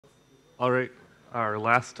All right, our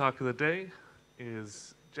last talk of the day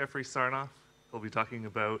is Jeffrey Sarnoff. He'll be talking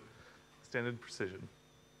about extended precision.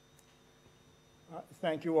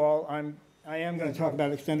 Thank you all. I am going to talk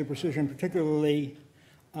about extended precision, particularly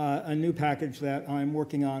a new package that I'm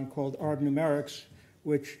working on called ARB Numerics,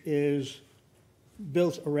 which is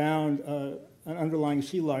built around an underlying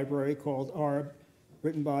C library called ARB,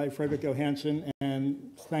 written by Frederick Johansson,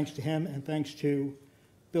 and thanks to him and thanks to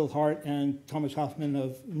Bill Hart and Thomas Hoffman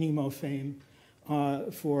of NEMO fame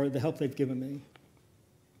for the help they've given me.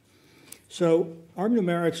 So ARB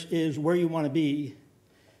Numerics is where you want to be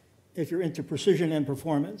if you're into precision and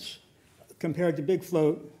performance. Compared to Big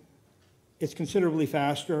Float, it's considerably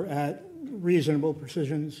faster at reasonable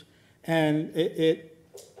precisions, and it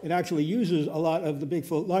actually uses a lot of the Big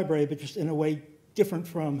Float library, but just in a way different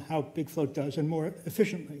from how Big Float does and more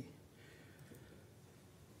efficiently.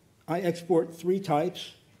 I export 3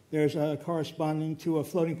 types. There's a corresponding to a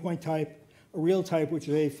floating point type, a real type, which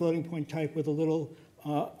is a floating point type with a little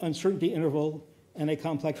uncertainty interval, and a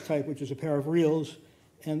complex type, which is a pair of reals.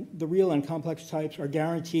 And the real and complex types are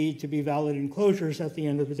guaranteed to be valid enclosures at the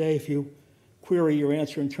end of the day. If you query your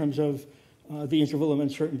answer in terms of the interval of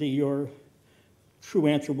uncertainty, your true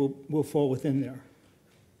answer will fall within there.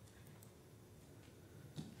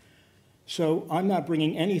 So I'm not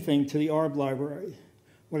bringing anything to the ARB library.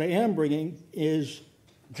 What I am bringing is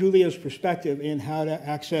Julia's perspective in how to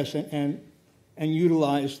access and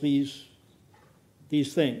utilize these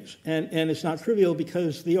things. And it's not trivial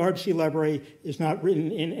because the ARB-C library is not written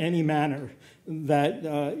in any manner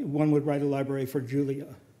that one would write a library for Julia.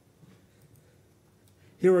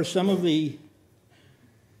 Here are some of the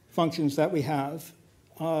functions that we have.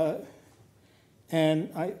 And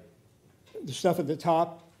the stuff at the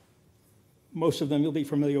top, most of them you'll be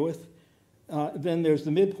familiar with. Then there's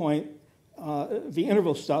the midpoint, the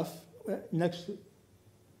interval stuff, next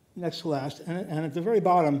to last. And at the very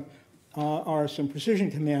bottom are some precision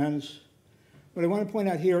commands. What I want to point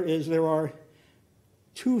out here is there are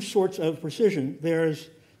 2 sorts of precision. There's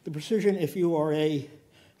the precision if you are a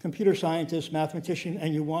computer scientist, mathematician,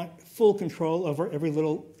 and you want full control over every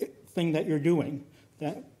little thing that you're doing.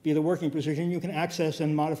 That be the working precision. You can access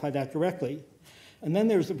and modify that directly. And then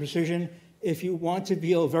there's the precision if you want to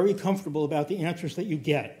feel very comfortable about the answers that you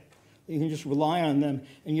get. You can just rely on them,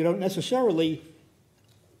 and you don't necessarily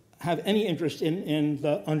have any interest in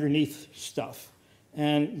the underneath stuff.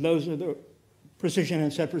 And those are the precision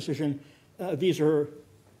and set precision. These are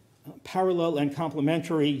parallel and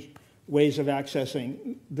complementary ways of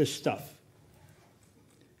accessing this stuff.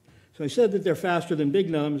 So I said that they're faster than big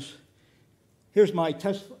nums. Here's my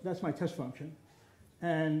test, that's my test function.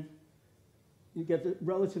 And you get the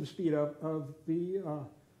relative speed of the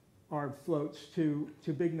ARB floats to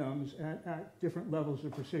big nums at different levels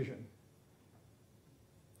of precision.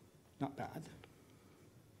 Not bad.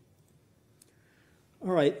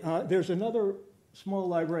 All right, there's another small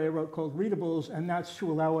library I wrote called Readables, and that's to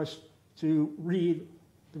allow us to read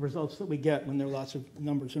the results that we get when there are lots of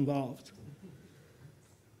numbers involved.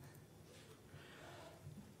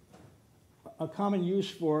 A common use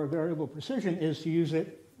for variable precision is to use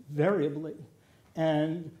it variably.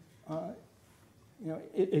 And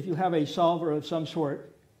if you have a solver of some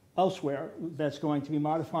sort elsewhere that's going to be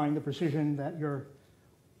modifying the precision that you're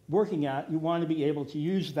working at, you want to be able to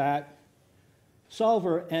use that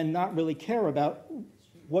solver and not really care about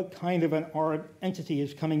what kind of an ARB entity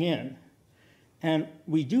is coming in. And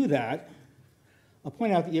we do that. I'll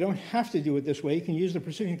point out that you don't have to do it this way. You can use the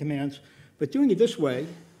precision commands, but doing it this way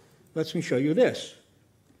lets me show you this.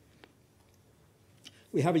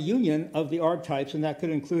 We have a union of the ARB types, and that could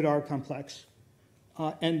include ARB complex.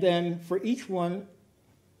 And then for each one,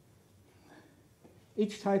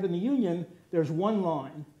 each type in the union, there's one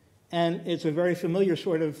line. And it's a very familiar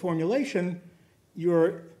sort of formulation.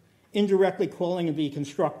 You're indirectly calling the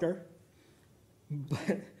constructor.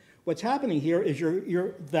 But what's happening here is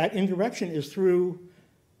that indirection is through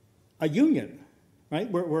a union, right?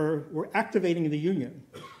 We're activating the union.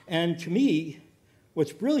 And to me,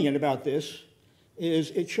 what's brilliant about this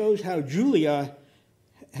is it shows how Julia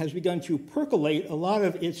has begun to percolate a lot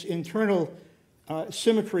of its internal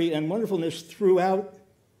symmetry and wonderfulness throughout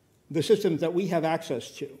the systems that we have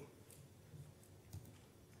access to.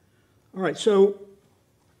 All right, so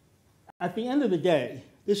at the end of the day,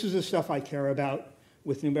 this is the stuff I care about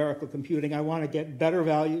with numerical computing. I want to get better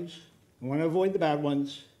values. I want to avoid the bad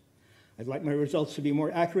ones. I'd like my results to be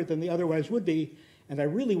more accurate than they otherwise would be, and I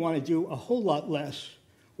really want to do a whole lot less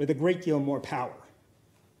with a great deal more power.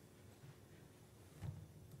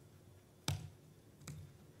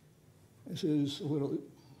 This is a little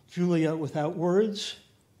Julia without words.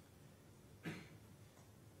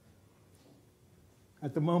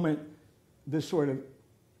 At the moment, this sort of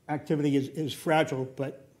activity is fragile,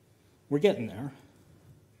 but we're getting there.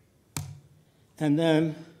 And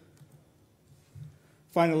then,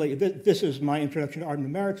 finally, this is my introduction to art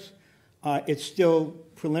and numerics. It's still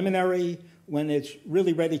preliminary. When it's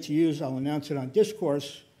really ready to use, I'll announce it on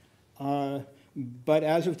Discourse. But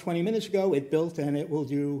as of 20 minutes ago, it built, and it will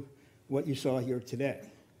do what you saw here today.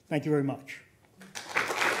 Thank you very much.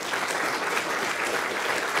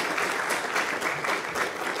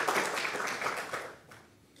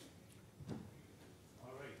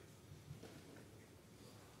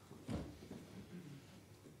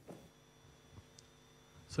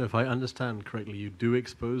 So if I understand correctly, you do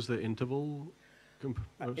expose the interval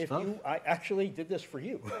stuff? I actually did this for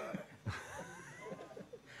you.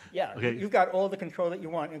 Yeah, Okay. you've got all the control that you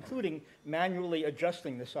want, including manually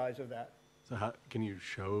adjusting the size of that. So how, can you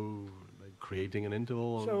show like, creating an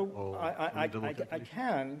interval? So or I calculation?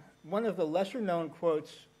 can. One of the lesser-known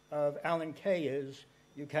quotes of Alan Kay is,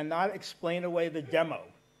 "You cannot explain away the demo."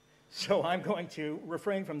 So I'm going to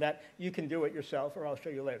refrain from that. You can do it yourself, or I'll show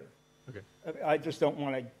you later. Okay. I just don't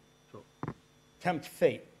want to Sure. tempt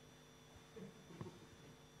fate.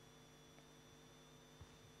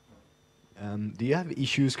 Do you have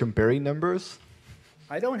issues comparing numbers?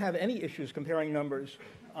 I don't have any issues comparing numbers.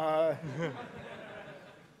 No,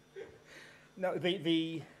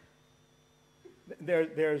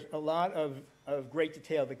 there's a lot of great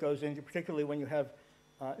detail that goes into, particularly when you have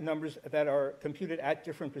numbers that are computed at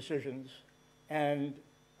different precisions. And,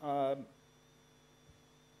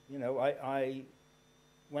 you know,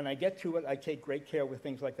 when I get to it, I take great care with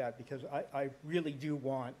things like that, because I really do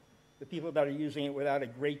want the people that are using it without a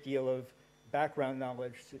great deal of background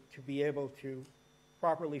knowledge to be able to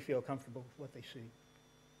properly feel comfortable with what they see.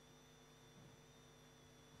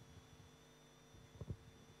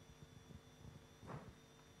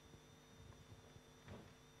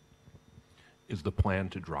 Is the plan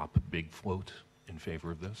to drop Big Float in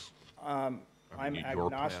favor of this? I'm your plan.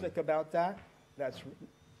 agnostic about that. That's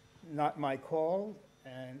not my call,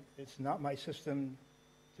 and it's not my system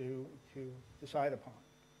to decide upon.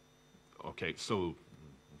 Okay, so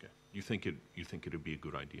okay. You think it'd be a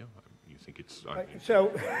good idea? You think it's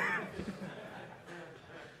So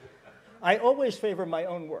I always favor my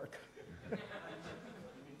own work.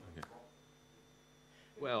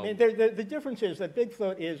 well, I mean, the difference is that Big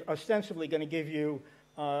Float is ostensibly going to give you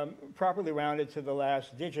properly rounded to the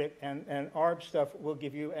last digit, and ARB stuff will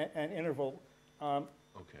give you an interval.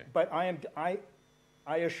 okay. But I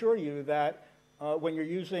assure you that when you're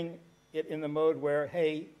using it in the mode where,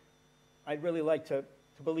 hey, I'd really like to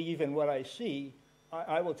believe in what I see,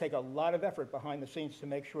 I will take a lot of effort behind the scenes to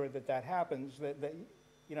make sure that that happens, that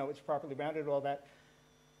you know, it's properly rounded, all that.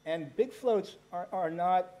 And big floats are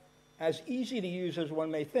not as easy to use as one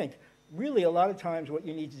may think. Really, a lot of times what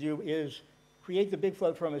you need to do is create the big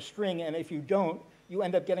float from a string, and if you don't, you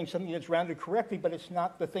end up getting something that's rounded correctly, but it's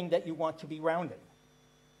not the thing that you want to be rounding.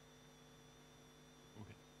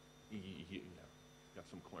 Okay. Yeah, got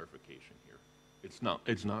some clarification here. It's not.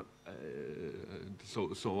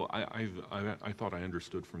 So I thought I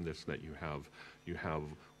understood from this that you have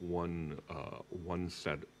one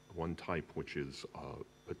type which is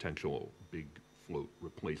potential big float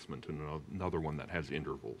replacement, and another one that has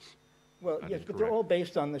intervals. Well, That yes, is but they're correct. all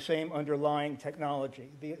based on the same underlying technology,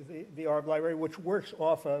 the ARB library, which works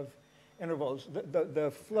off of intervals.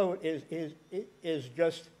 The float is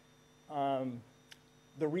just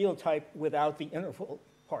the real type without the interval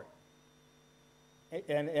part.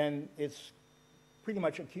 And it's pretty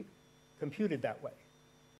much computed that way.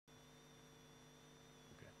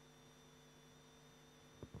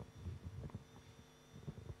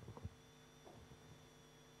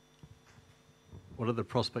 What are the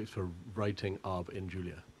prospects for writing ARB in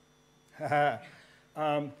Julia?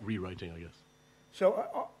 Rewriting, I guess.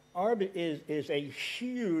 So ARB is a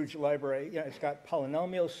huge library. You know, it's got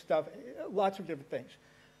polynomial stuff, lots of different things.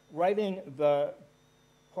 Writing the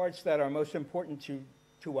parts that are most important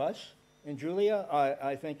to us in Julia,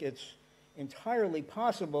 I think it's entirely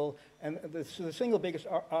possible. And the single biggest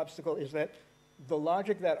obstacle is that the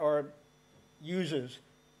logic that ARB uses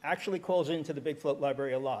actually calls into the big float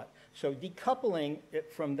library a lot. So decoupling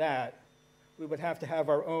it from that, we would have to have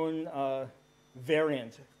our own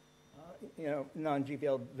variant,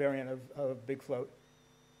 non-GPL variant of big float.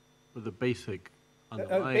 But the basic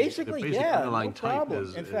underlying, Basically, the basic yeah, underlying no type problem.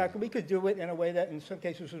 is... In fact, we could do it in a way that in some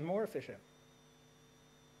cases is more efficient.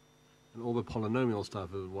 And all the polynomial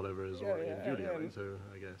stuff or whatever is already in Julia, yeah. right? So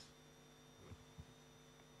I guess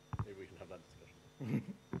maybe we can have that discussion.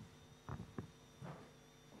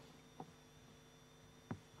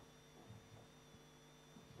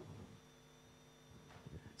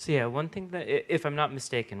 So yeah, one thing that, if I'm not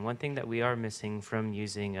mistaken, one thing that we are missing from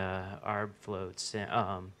using ARB floats.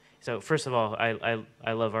 So first of all, I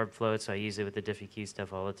love ARB floats. I use it with the DiffyQ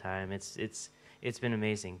stuff all the time. It's been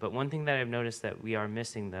amazing. But one thing that I've noticed that we are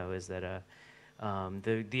missing though is that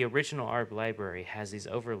the original ARB library has these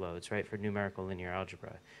overloads, right, for numerical linear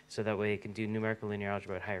algebra. So that way it can do numerical linear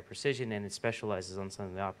algebra at higher precision, and it specializes on some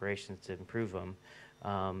of the operations to improve them.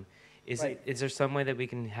 Is there some way that we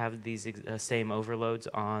can have these same overloads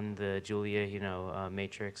on the Julia,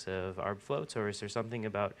 matrix of ARB floats, or is there something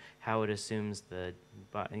about how it assumes the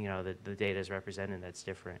data is represented that's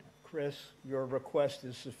different? Chris, your request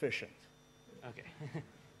is sufficient. Okay.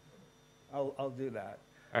 I'll do that.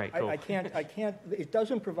 All right, cool. I can't, it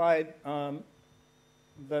doesn't provide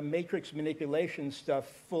the matrix manipulation stuff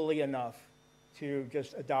fully enough to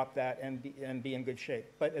just adopt that and be in good shape.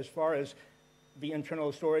 But as far as the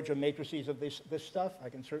internal storage of matrices of this stuff, I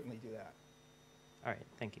can certainly do that. All right,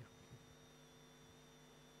 thank you.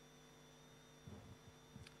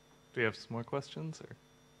 Do you have some more questions?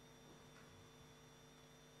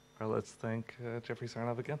 Or let's thank Jeffrey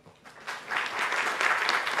Sarnoff again.